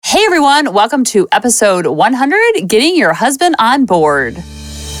everyone. Welcome to episode 100, Getting Your Husband on Board.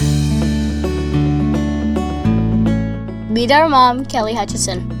 Meet our mom, Kelly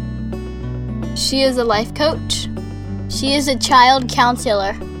Hutchison. She is a life coach. She is a child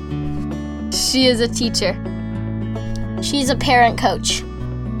counselor. She is a teacher. She's a parent coach.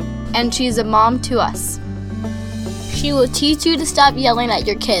 And she's a mom to us. She will teach you to stop yelling at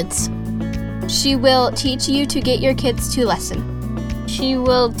your kids. She will teach you to get your kids to listen. She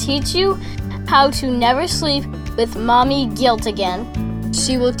will teach you how to never sleep with mommy guilt again.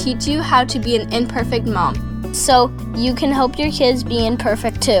 She will teach you how to be an imperfect mom, so you can help your kids be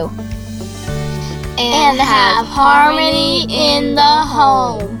imperfect too. And have harmony in the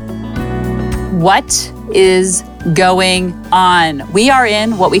home. What is going on? We are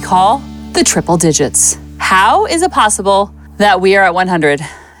in what we call the triple digits. How is it possible that we are at 100?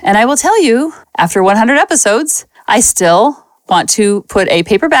 And I will tell you, after 100 episodes, I still want to put a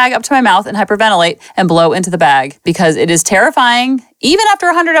paper bag up to my mouth and hyperventilate and blow into the bag because it is terrifying. Even after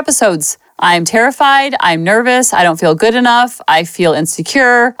 100 episodes, I'm terrified. I'm nervous. I don't feel good enough. I feel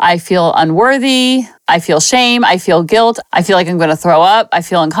insecure. I feel unworthy. I feel shame. I feel guilt. I feel like I'm going to throw up. I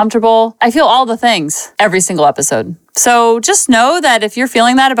feel uncomfortable. I feel all the things every single episode. So just know that if you're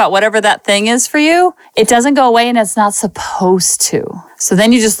feeling that about whatever that thing is for you, it doesn't go away and it's not supposed to. So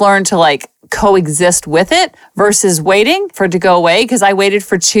then you just learn to coexist with it versus waiting for it to go away, because I waited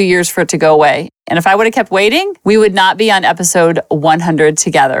for 2 years for it to go away. And if I would have kept waiting, we would not be on episode 100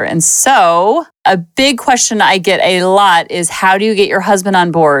 together. And so a big question I get a lot is, how do you get your husband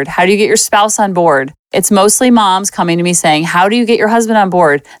on board? How do you get your spouse on board? It's mostly moms coming to me saying, how do you get your husband on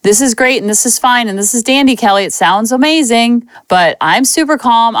board? This is great and this is fine and this is dandy, Kelly. It sounds amazing, but I'm super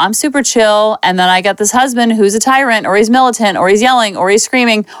calm, I'm super chill. And then I got this husband who's a tyrant, or he's militant, or he's yelling, or he's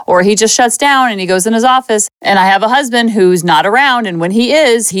screaming, or he just shuts down and he goes in his office. And I have a husband who's not around. And when he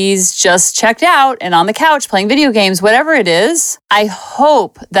is, he's just checked out and on the couch playing video games, whatever it is. I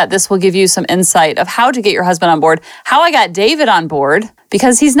hope that this will give you some insight of how to get your husband on board, how I got David on board.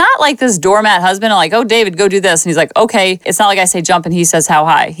 Because he's not like this doormat husband, like, oh, David, go do this. And he's like, okay. It's not like I say jump and he says how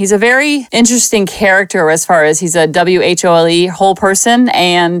high. He's a very interesting character as far as he's a WHOLE, whole person,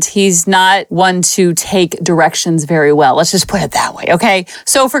 and he's not one to take directions very well. Let's just put it that way, okay?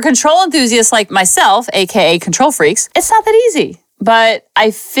 So for control enthusiasts like myself, aka control freaks, it's not that easy. But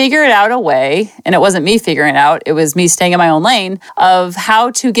I figured out a way, and it wasn't me figuring it out, it was me staying in my own lane, of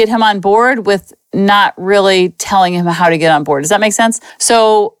how to get him on board with not really telling him how to get on board. Does that make sense?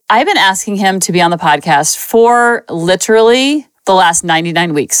 So I've been asking him to be on the podcast for literally the last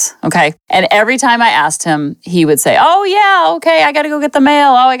 99 weeks, okay? And every time I asked him, he would say, oh yeah, okay, I gotta go get the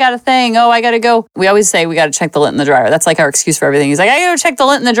mail. Oh, I got a thing. Oh, I gotta go. We always say we gotta check the lint in the dryer. That's like our excuse for everything. He's like, I gotta go check the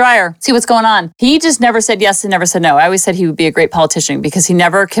lint in the dryer, see what's going on. He just never said yes and never said no. I always said he would be a great politician because he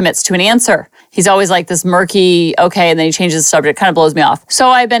never commits to an answer. He's always like this murky, okay, and then he changes the subject. Kind of blows me off. So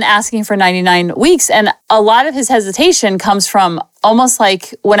I've been asking for 99 weeks, and a lot of his hesitation comes from almost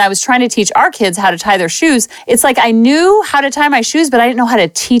like when I was trying to teach our kids how to tie their shoes. It's like I knew how to tie my shoes, but I didn't know how to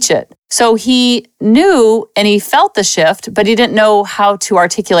teach it. So he knew and he felt the shift, but he didn't know how to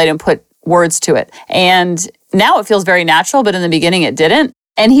articulate and put words to it. And now it feels very natural, but in the beginning it didn't.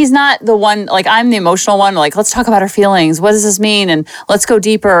 And he's not the one, like I'm the emotional one, like, let's talk about our feelings. What does this mean? And let's go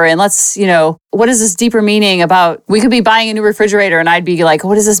deeper. And let's, what is this deeper meaning about, we could be buying a new refrigerator and I'd be like,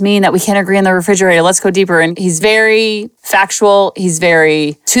 what does this mean that we can't agree on the refrigerator? Let's go deeper. And he's very factual. He's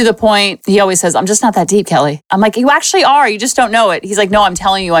very to the point. He always says, I'm just not that deep, Kelly. I'm like, you actually are. You just don't know it. He's like, no, I'm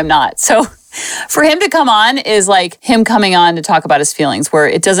telling you I'm not. So for him to come on is like him coming on to talk about his feelings, where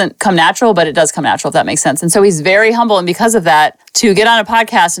it doesn't come natural, but it does come natural, if that makes sense. And so he's very humble. And because of that, to get on a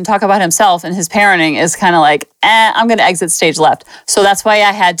podcast and talk about himself and his parenting is kind of like, I'm going to exit stage left. So that's why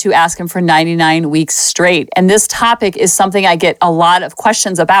I had to ask him for 99 weeks straight. And this topic is something I get a lot of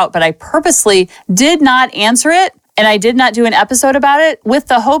questions about, but I purposely did not answer it. And I did not do an episode about it with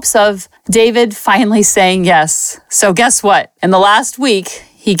the hopes of David finally saying yes. So guess what? In the last week,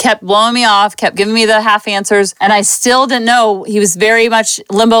 he kept blowing me off, kept giving me the half answers, and I still didn't know. He was very much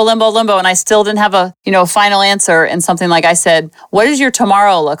limbo, and I still didn't have a, final answer. And something like I said, what does your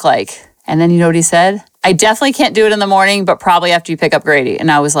tomorrow look like? And then you know what he said? I definitely can't do it in the morning, but probably after you pick up Grady. And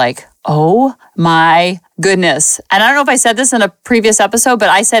I was like, oh my goodness. And I don't know if I said this in a previous episode, but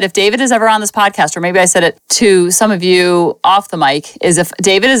I said if David is ever on this podcast, or maybe I said it to some of you off the mic, is if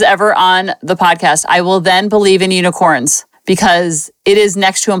David is ever on the podcast, I will then believe in unicorns. Because it is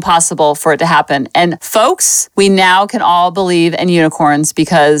next to impossible for it to happen. And folks, we now can all believe in unicorns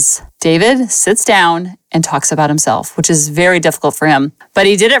because David sits down and talks about himself, which is very difficult for him. But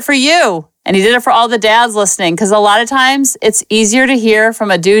he did it for you. And he did it for all the dads listening, because a lot of times it's easier to hear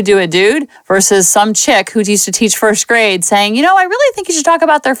from a dude to a dude versus some chick who used to teach first grade saying, I really think you should talk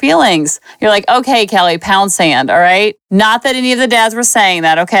about their feelings. You're like, okay, Kelly, pound sand, all right? Not that any of the dads were saying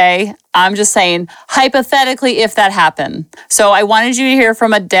that, okay? I'm just saying, hypothetically, if that happened. So I wanted you to hear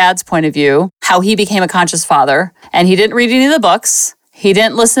from a dad's point of view, how he became a conscious father. And he didn't read any of the books. He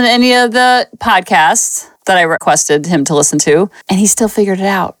didn't listen to any of the podcasts that I requested him to listen to. And he still figured it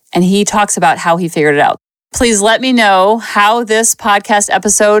out. And he talks about how he figured it out. Please let me know how this podcast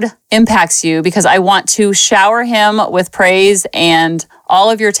episode impacts you, because I want to shower him with praise and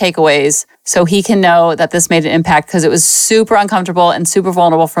all of your takeaways so he can know that this made an impact, because it was super uncomfortable and super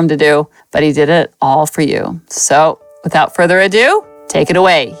vulnerable for him to do, but he did it all for you. So without further ado, take it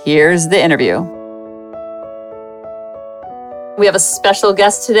away. Here's the interview. We have a special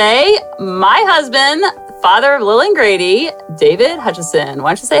guest today, my husband, father of Lillian Grady, David Hutchison.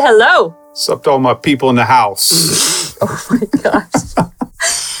 Why don't you say hello? What's up to all my people in the house? Oh my gosh.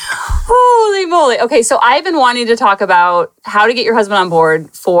 Holy moly. Okay, so I've been wanting to talk about how to get your husband on board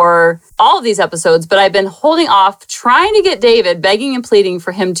for all of these episodes, but I've been holding off trying to get David, begging and pleading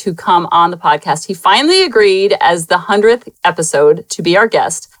for him to come on the podcast. He finally agreed as the 100th episode to be our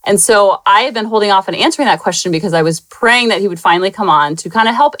guest. And so I have been holding off on answering that question because I was praying that he would finally come on to kind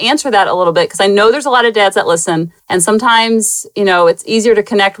of help answer that a little bit, because I know there's a lot of dads that listen. And sometimes, it's easier to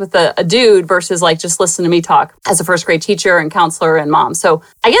connect with a dude versus like just listen to me talk as a first grade teacher and counselor and mom. So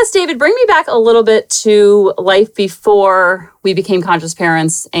I guess, David, bring me back a little bit to life before we became conscious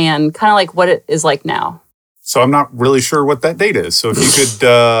parents and kind of like what it is like now. So I'm not really sure what that date is. So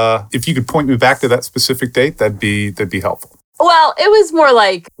if you could point me back to that specific date, that'd be helpful. Well, it was more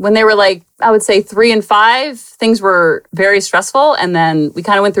like when they were like, I would say 3 and 5, things were very stressful. And then we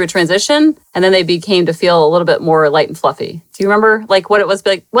kind of went through a transition, and then they became to feel a little bit more light and fluffy. Do you remember like what it was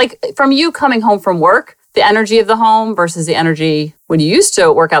like from you coming home from work, the energy of the home versus the energy when you used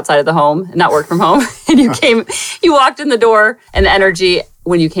to work outside of the home and not work from home, and you walked in the door, and the energy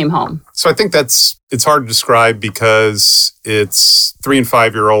when you came home? So I think it's hard to describe because it's 3 and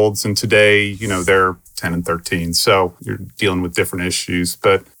 5-year-olds, and today, they're 10 and 13. So you're dealing with different issues.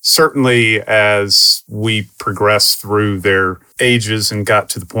 But certainly as we progressed through their ages and got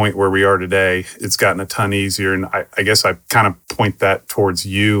to the point where we are today, it's gotten a ton easier. And I guess I kind of point that towards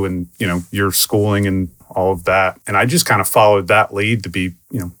you and, your schooling and all of that. And I just kind of followed that lead to be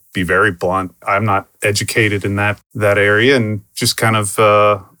very blunt. I'm not educated in that area, and just kind of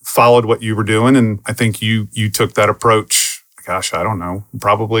followed what you were doing. And I think you took that approach. Gosh, I don't know,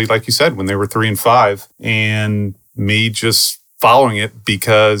 probably like you said, when they were 3 and 5, and me just following it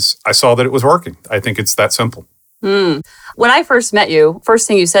because I saw that it was working. I think it's that simple. When I first met you, first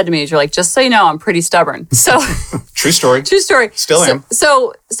thing you said to me is you're like, just so you know, I'm pretty stubborn. So True story. True story. Still am.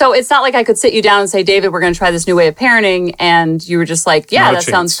 So it's not like I could sit you down and say, David, we're going to try this new way of parenting. And you were just like, yeah, that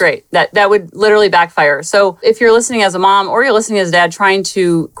sounds great. That would literally backfire. So if you're listening as a mom or you're listening as a dad trying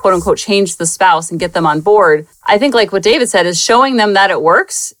to quote unquote change the spouse and get them on board, I think like what David said is showing them that it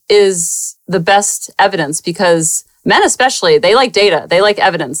works is the best evidence, because men especially, they like data. They like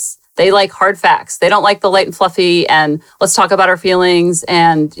evidence. They like hard facts. They don't like the light and fluffy and let's talk about our feelings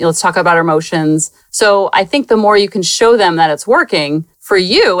and let's talk about our emotions. So I think the more you can show them that it's working for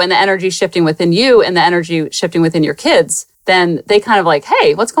you and the energy shifting within you and the energy shifting within your kids, then they kind of like,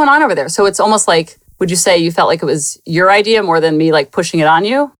 hey, what's going on over there? So it's almost like, would you say you felt like it was your idea more than me like pushing it on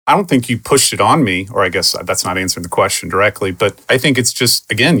you? I don't think you pushed it on me, or I guess that's not answering the question directly, but I think it's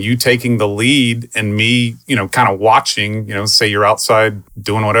just, again, you taking the lead and me, kind of watching, say you're outside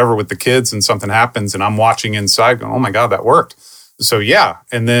doing whatever with the kids and something happens and I'm watching inside going, oh my God, that worked. So yeah.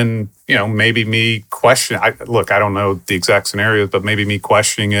 And then, maybe me question, I don't know the exact scenarios, but maybe me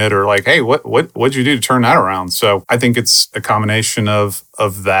questioning it or like, hey, what'd you do to turn that around? So I think it's a combination of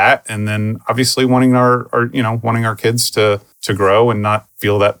that. And then obviously wanting our kids to grow and not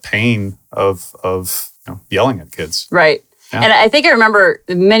feel that pain of yelling at kids. Right. Yeah. And I think I remember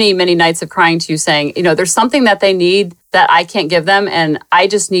many, many nights of crying to you saying, there's something that they need that I can't give them. And I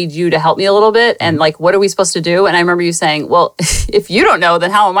just need you to help me a little bit. And like, what are we supposed to do? And I remember you saying, well, if you don't know,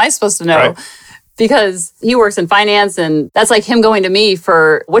 then how am I supposed to know? Right. Because he works in finance and that's like him going to me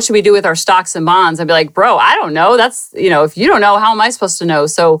for what should we do with our stocks and bonds? I'd be like, bro, I don't know. That's, if you don't know, how am I supposed to know?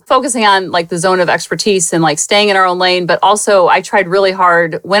 So focusing on like the zone of expertise and like staying in our own lane. But also I tried really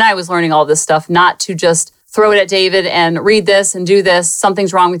hard when I was learning all this stuff, not to just throw it at David and read this and do this.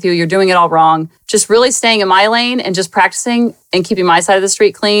 Something's wrong with you. You're doing it all wrong. Just really staying in my lane and just practicing and keeping my side of the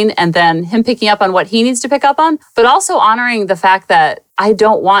street clean, and then him picking up on what he needs to pick up on, but also honoring the fact that I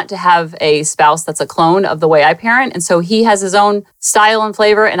don't want to have a spouse that's a clone of the way I parent. And so he has his own style and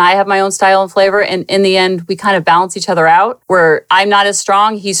flavor, and I have my own style and flavor. And in the end, we kind of balance each other out, where I'm not as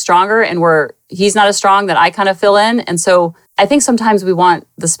strong, he's stronger, and where he's not as strong, then I kind of fill in. And so I think sometimes we want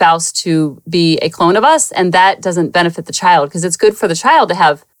the spouse to be a clone of us, and that doesn't benefit the child, because it's good for the child to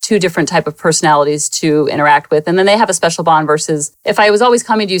have two different type of personalities to interact with. And then they have a special bond versus if I was always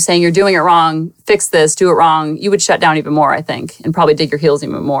coming to you saying, you're doing it wrong, fix this, do it wrong, you would shut down even more, I think, and probably dig your heels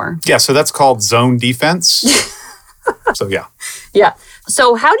even more. Yeah, so that's called zone defense. So yeah. Yeah.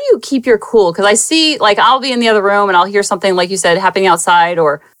 So how do you keep your cool? Because I see, like, I'll be in the other room and I'll hear something, like you said, happening outside,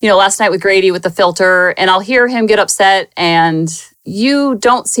 or, last night with Grady with the filter, and I'll hear him get upset, and you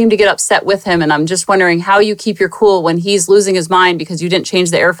don't seem to get upset with him. And I'm just wondering how you keep your cool when he's losing his mind because you didn't change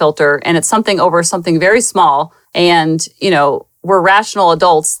the air filter, and it's something over something very small. And, we're rational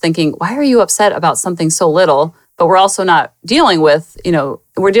adults thinking, why are you upset about something so little? But we're also not dealing with,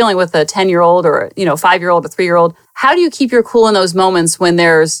 we're dealing with a 10-year-old or, 5-year-old or 3-year-old. How do you keep your cool in those moments when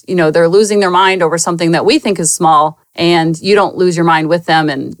there's, they're losing their mind over something that we think is small, and you don't lose your mind with them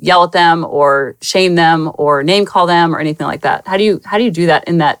and yell at them or shame them or name call them or anything like that? How do you do that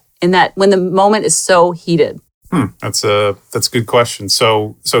in that when the moment is so heated? That's a good question.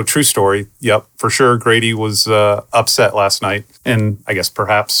 So true story. Yep, for sure. Grady was upset last night, and I guess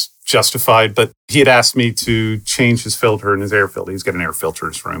perhaps justified, but he had asked me to change his filter in his air filter. He's got an air filter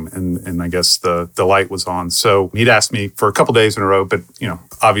in his room, and I guess the light was on. So he'd asked me for a couple days in a row, but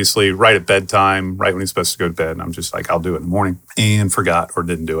obviously right at bedtime, right when he's supposed to go to bed, and I'm just like, I'll do it in the morning, and forgot or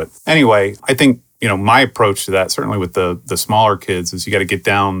didn't do it. Anyway, I think my approach to that, certainly with the smaller kids, is you got to get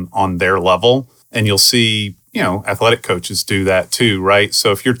down on their level, and you'll see athletic coaches do that too, right?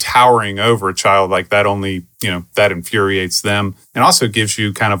 So if you're towering over a child like that, only, that infuriates them, and also gives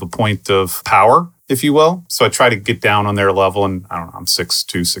you kind of a point of power, if you will. So I try to get down on their level, and I don't know, I'm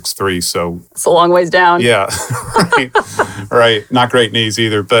 6'2", 6'3", so it's a long ways down. Yeah, right. Not great knees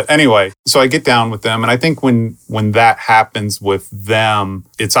either. But anyway, so I get down with them, and I think when that happens with them,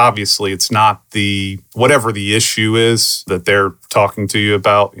 it's not whatever the issue is that they're talking to you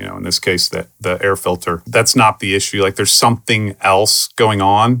about, in this case, the air filter. That's not the issue. Like, there's something else going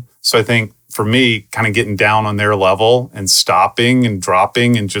on. So I think for me, kind of getting down on their level and stopping and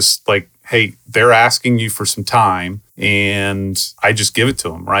dropping and just like, hey, they're asking you for some time, and I just give it to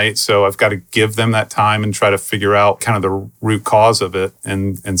them, right? So I've got to give them that time and try to figure out kind of the root cause of it.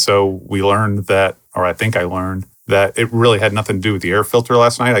 And so we learned that, or I think I learned, that it really had nothing to do with the air filter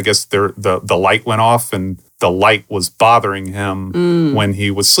last night. I guess the light went off, and the light was bothering him when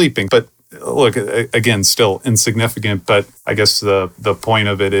he was sleeping. But look, again, still insignificant, but I guess the point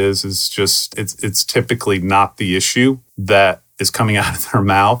of it is just it's typically not the issue that is coming out of their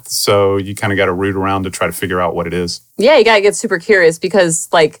mouth. So you kind of got to root around to try to figure out what it is. Yeah, you got to get super curious, because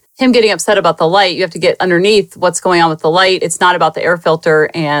like him getting upset about the light, you have to get underneath what's going on with the light. It's not about the air filter,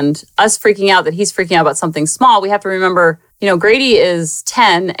 and us freaking out that he's freaking out about something small. We have to remember, Grady is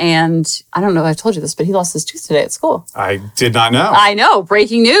 10, and I don't know if I told you this, but he lost his tooth today at school. I did not know. I know.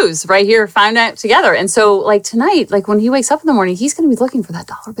 Breaking news right here. Found out together. And so like tonight, like when he wakes up in the morning, he's going to be looking for that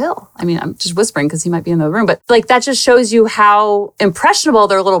dollar bill. I mean, I'm just whispering because he might be in the room, but like that just shows you how impressionable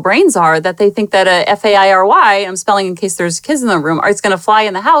their little brains are, that they think that a FAIRY, I'm spelling in case there's kids in the room, it's going to fly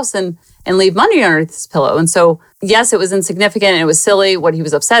in the house and leave money underneath his pillow. And so, yes, it was insignificant and it was silly what he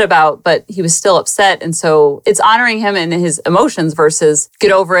was upset about, but he was still upset. And so it's honoring him and his emotions versus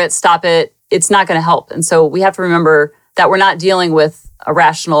get over it, stop it. It's not going to help. And so we have to remember that we're not dealing with a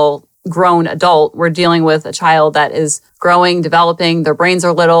rational grown adult. We're dealing with a child that is growing, developing. Their brains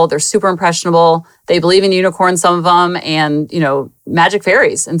are little. They're super impressionable. They believe in unicorns, some of them, and, magic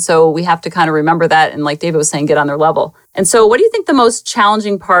fairies. And so we have to kind of remember that. And like David was saying, get on their level. And so what do you think the most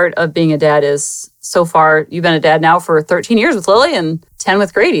challenging part of being a dad is so far? You've been a dad now for 13 years with Lily and 10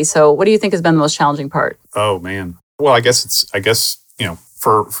 with Grady. So what do you think has been the most challenging part? Oh, man. Well, I guess,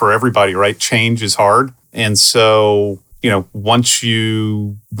 for everybody, right? Change is hard. And so, once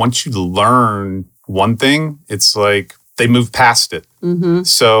you learn one thing, it's like they move past it. Mm-hmm.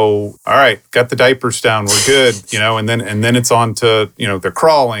 So, all right, got the diapers down, we're good, and then it's on to, they're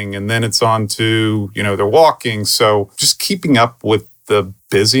crawling, and then it's on to, they're walking. So just keeping up with the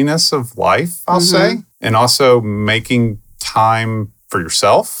busyness of life, I'll say, and also making time for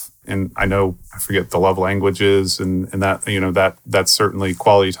yourself. And I know, I forget the love languages and that, that's certainly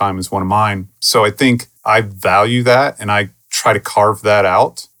quality time is one of mine. So I think I value that, and I try to carve that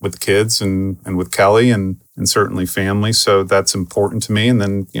out with kids and with Kelly and certainly family. So that's important to me. And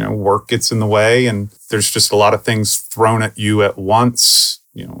then, work gets in the way, and there's just a lot of things thrown at you at once,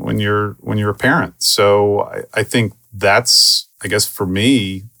 when you're a parent. So I think that's, I guess for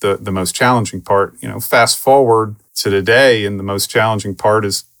me, the most challenging part. Fast forward to today, and the most challenging part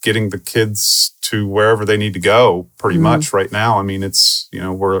is getting the kids to wherever they need to go pretty much right now. I mean, it's,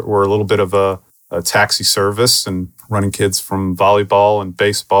 we're a little bit of a taxi service and running kids from volleyball and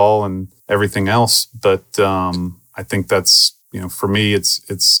baseball and everything else. But I think that's, for me,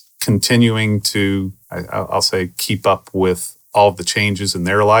 it's continuing to, I'll say, keep up with all of the changes in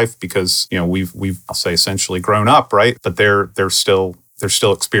their life, because, we've I'll say essentially grown up, right? But they're still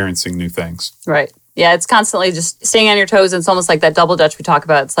experiencing new things. Right. Yeah, it's constantly just staying on your toes. And it's almost like that double dutch we talk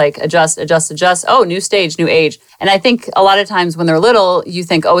about. It's like adjust. Oh, new stage, new age. And I think a lot of times when they're little, you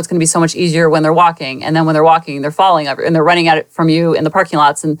think, oh, it's going to be so much easier when they're walking. And then when they're walking, they're falling and they're running at it from you in the parking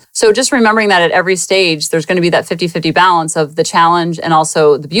lots. And so just remembering that at every stage, there's going to be that 50-50 balance of the challenge and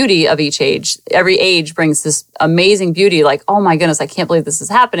also the beauty of each age. Every age brings this amazing beauty, like, oh my goodness, I can't believe this is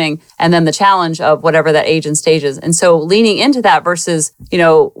happening. And then the challenge of whatever that age and stage is. And so leaning into that versus,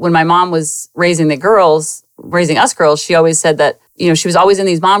 when my mom was raising us girls, she always said that, she was always in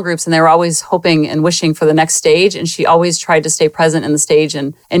these mom groups and they were always hoping and wishing for the next stage. And she always tried to stay present in the stage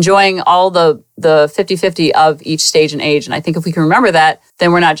and enjoying all the 50-50 of each stage and age. And I think if we can remember that,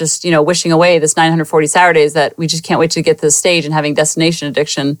 then we're not just, wishing away this 940 Saturdays that we just can't wait to get to the stage and having destination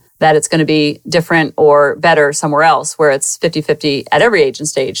addiction, that it's going to be different or better somewhere else where it's 50-50 at every age and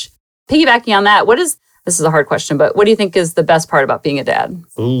stage. Piggybacking on that, this is a hard question, but what do you think is the best part about being a dad?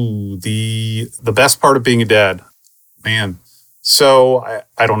 Ooh, the best part of being a dad, man. So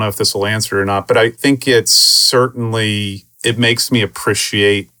I don't know if this will answer or not, but I think it makes me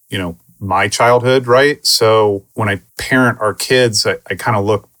appreciate, my childhood, right? So when I parent our kids, I kind of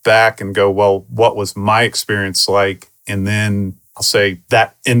look back and go, well, what was my experience like? And then I'll say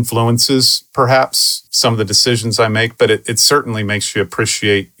that influences perhaps some of the decisions I make, but it certainly makes you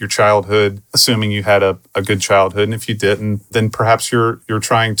appreciate your childhood, assuming you had a good childhood. And if you didn't, then perhaps you're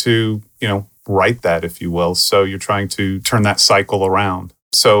trying to, right that, if you will. So you're trying to turn that cycle around.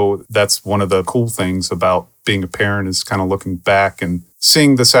 So that's one of the cool things about being a parent, is kind of looking back and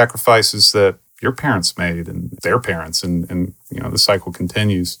seeing the sacrifices that your parents made and their parents, and the cycle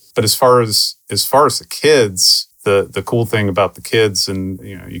continues. But as far as the kids, the cool thing about the kids, and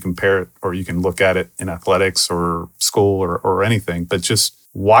you compare it or you can look at it in athletics or school or anything, but just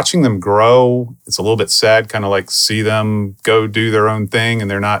watching them grow, it's a little bit sad, kind of like see them go do their own thing and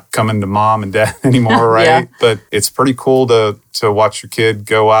they're not coming to mom and dad anymore, right? Yeah. But it's pretty cool to watch your kid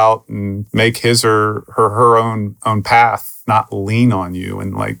go out and make his or her own path, not lean on you,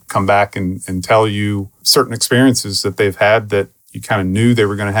 and like come back and tell you certain experiences that they've had that you kind of knew they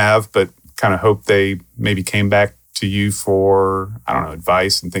were going to have, but kind of hope they maybe came back to you for,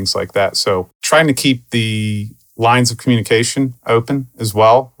 advice and things like that. So trying to keep the lines of communication open as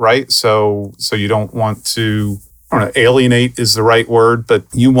well, right? So you don't want to, alienate is the right word, but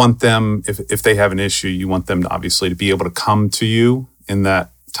you want them, if they have an issue, you want them to obviously to be able to come to you in that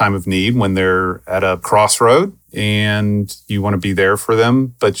time of need when they're at a crossroad, and you want to be there for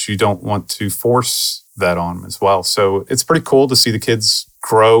them, but you don't want to force that on them as well. So it's pretty cool to see the kids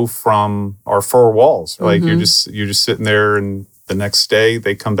grow from our four walls. Like you're just sitting there, and the next day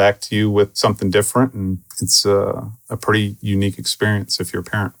they come back to you with something different, and it's a pretty unique experience if you're a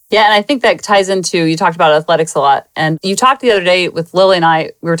parent. Yeah, and I think that ties into, you talked about athletics a lot, and you talked the other day with Lily and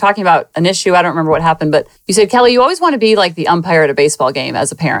I, we were talking about an issue, I don't remember what happened, but you said, Kelly, you always want to be like the umpire at a baseball game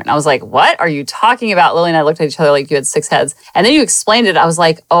as a parent. And I was like, what are you talking about? Lily and I looked at each other like you had six heads. And then you explained it. I was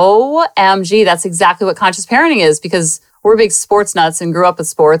like, OMG, that's exactly what conscious parenting is, because we're big sports nuts and grew up with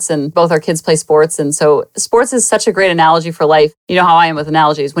sports, and both our kids play sports. And so sports is such a great analogy for life. You know how I am with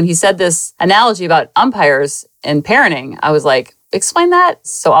analogies. When he said this analogy about umpires and parenting, I was like, explain that.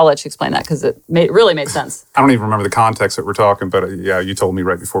 So I'll let you explain that, because it really made sense. I don't even remember the context that we're talking, but yeah, you told me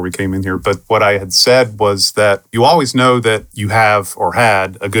right before we came in here. But what I had said was that you always know that you have or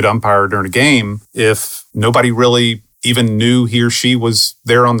had a good umpire during a game if nobody really even knew he or she was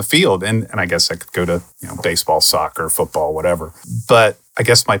there on the field. And I guess I could go to, baseball, soccer, football, whatever. But I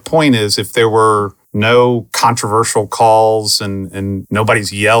guess my point is, if there were no controversial calls and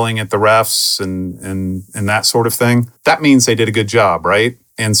nobody's yelling at the refs and that sort of thing, that means they did a good job, right?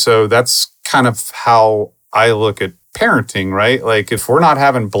 And so that's kind of how I look at parenting, right? Like if we're not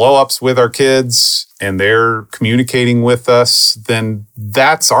having blow-ups with our kids and they're communicating with us, then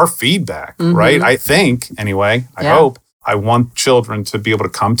that's our feedback, right? I think, anyway, I hope. I want children to be able to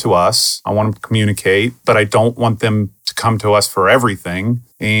come to us. I want them to communicate, but I don't want them to come to us for everything.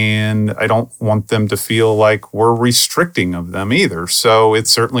 And I don't want them to feel like we're restricting of them either. So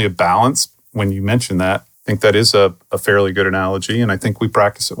it's certainly a balance. When you mention that, I think that is a fairly good analogy, and I think we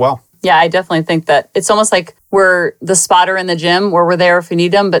practice it well. Yeah, I definitely think that it's almost like we're the spotter in the gym where we're there if we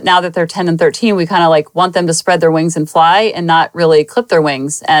need them. But now that they're 10 and 13, we kind of like want them to spread their wings and fly and not really clip their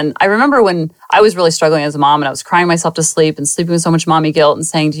wings. And I remember when I was really struggling as a mom and I was crying myself to sleep and sleeping with so much mommy guilt and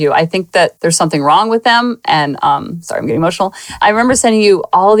saying to you, I think that there's something wrong with them. And sorry, I'm getting emotional. I remember sending you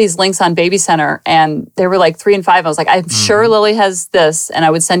all these links on Baby Center and they were like 3 and 5. I was like, I'm sure Lily has this. And I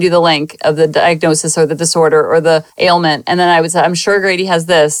would send you the link of the diagnosis or the disorder or the ailment. And then I would say, I'm sure Grady has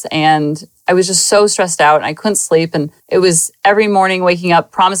this. And I was just so stressed out and I couldn't sleep. And it was every morning waking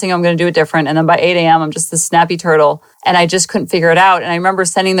up, promising I'm going to do it different. And then by 8 a.m., I'm just this snappy turtle. And I just couldn't figure it out. And I remember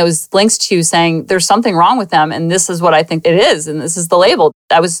sending those links to you saying, there's something wrong with them. And this is what I think it is. And this is the label.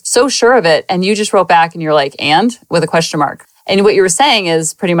 I was so sure of it. And you just wrote back and you're like, and with a question mark. And what you were saying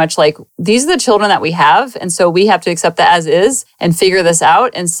is pretty much like, these are the children that we have. And so we have to accept that as is and figure this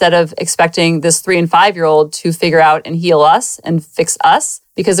out instead of expecting this 3 and 5-year-old to figure out and heal us and fix us,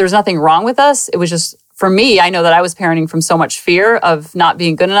 because there's nothing wrong with us. It was just, for me, I know that I was parenting from so much fear of not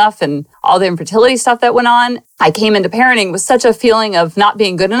being good enough and all the infertility stuff that went on. I came into parenting with such a feeling of not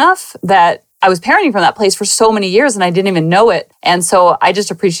being good enough that I was parenting from that place for so many years and I didn't even know it. And so I just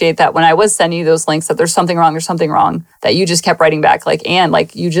appreciate that when I was sending you those links that there's something wrong, that you just kept writing back like, and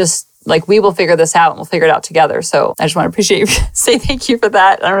like you just, like, we will figure this out and we'll figure it out together. So I just want to appreciate you, say thank you for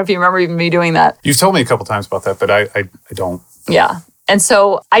that. I don't know if you remember even me doing that. You've told me a couple times about that, but I don't. Yeah. And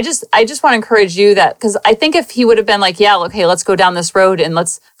so I just want to encourage you that, because I think if he would have been like, yeah, okay, let's go down this road and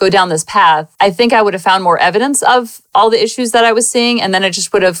let's go down this path, I think I would have found more evidence of all the issues that I was seeing. And then it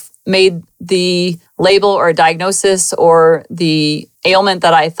just would have made the label or diagnosis or the ailment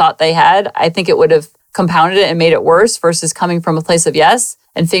that I thought they had, I think it would have compounded it and made it worse versus coming from a place of yes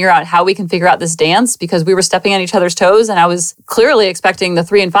and figure out how we can figure out this dance, because we were stepping on each other's toes. And I was clearly expecting the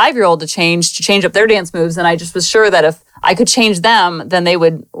 3 and 5-year-old to change up their dance moves. And I just was sure that if I could change them, then they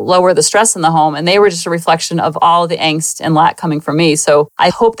would lower the stress in the home. And they were just a reflection of all the angst and lack coming from me. So I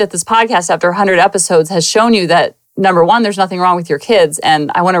hope that this podcast, after 100 episodes, has shown you that, number one, there's nothing wrong with your kids.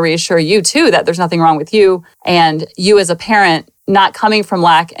 And I want to reassure you too, that there's nothing wrong with you. And you as a parent, not coming from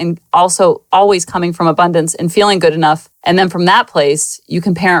lack and also always coming from abundance and feeling good enough. And then from that place, you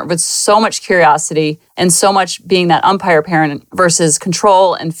can parent with so much curiosity and so much being that umpire parent versus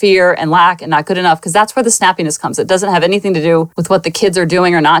control and fear and lack and not good enough, because that's where the snappiness comes. It doesn't have anything to do with what the kids are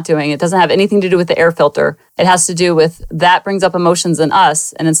doing or not doing. It doesn't have anything to do with the air filter. It has to do with that brings up emotions in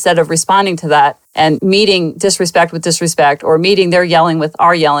us. And instead of responding to that and meeting disrespect with disrespect or meeting their yelling with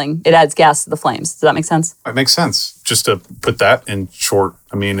our yelling, it adds gas to the flames. Does that make sense? It makes sense. Just to put that in short,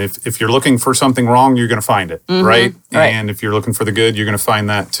 I mean, if you're looking for something wrong, you're going to find it, right? And if you're looking for the good, you're going to find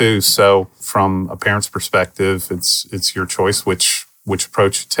that too. So from a parent's perspective, it's your choice which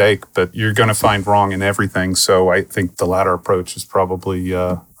approach you take, but you're going to find wrong in everything. So I think the latter approach is probably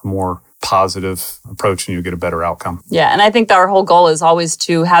a more positive approach and you get a better outcome. Yeah. And I think that our whole goal is always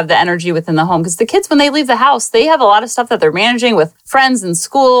to have the energy within the home, because the kids, when they leave the house, they have a lot of stuff that they're managing with friends in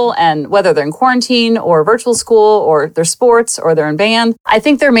school, and whether they're in quarantine or virtual school or their sports or they're in band, I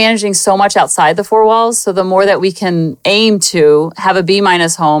think they're managing so much outside the 4 walls. So the more that we can aim to have a B-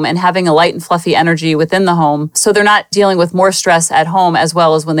 home and having a light and fluffy energy within the home, so they're not dealing with more stress at home as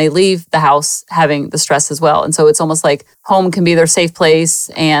well as when they leave the house having the stress as well. And so it's almost like home can be their safe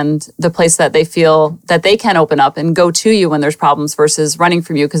place and the place that they feel that they can open up and go to you when there's problems versus running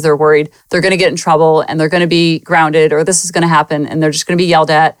from you because they're worried they're going to get in trouble and they're going to be grounded or this is going to happen and they're just going to be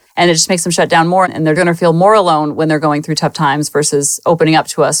yelled at, and it just makes them shut down more and they're going to feel more alone when they're going through tough times versus opening up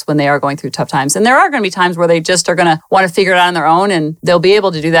to us when they are going through tough times. And there are going to be times where they just are going to want to figure it out on their own, and they'll be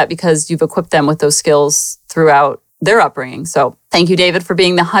able to do that because you've equipped them with those skills throughout their upbringing. So thank you, David, for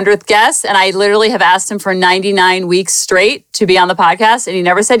being the 100th guest. And I literally have asked him for 99 weeks straight to be on the podcast. And he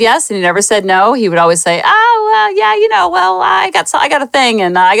never said yes. And he never said no. He would always say, I got a thing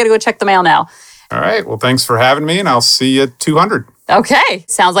and I got to go check the mail now. All right. Well, thanks for having me, and I'll see you at 200. Okay.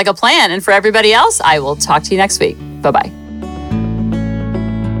 Sounds like a plan. And for everybody else, I will talk to you next week. Bye-bye.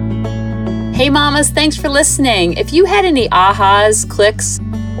 Hey, mamas, thanks for listening. If you had any ahas, clicks,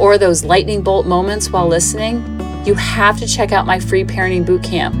 or those lightning bolt moments while listening, you have to check out my free parenting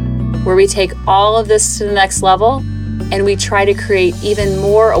bootcamp, where we take all of this to the next level and we try to create even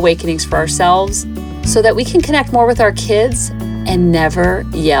more awakenings for ourselves so that we can connect more with our kids and never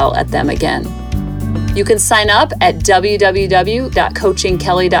yell at them again. You can sign up at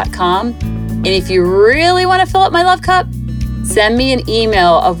www.coachingkelly.com And if you really want to fill up my love cup, send me an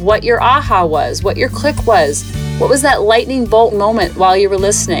email of what your aha was, what your click was, what was that lightning bolt moment while you were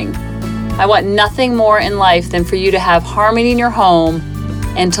listening. I want nothing more in life than for you to have harmony in your home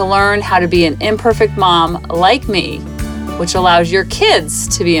and to learn how to be an imperfect mom like me, which allows your kids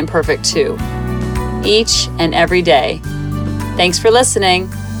to be imperfect too, each and every day. Thanks for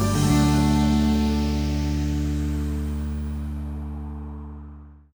listening.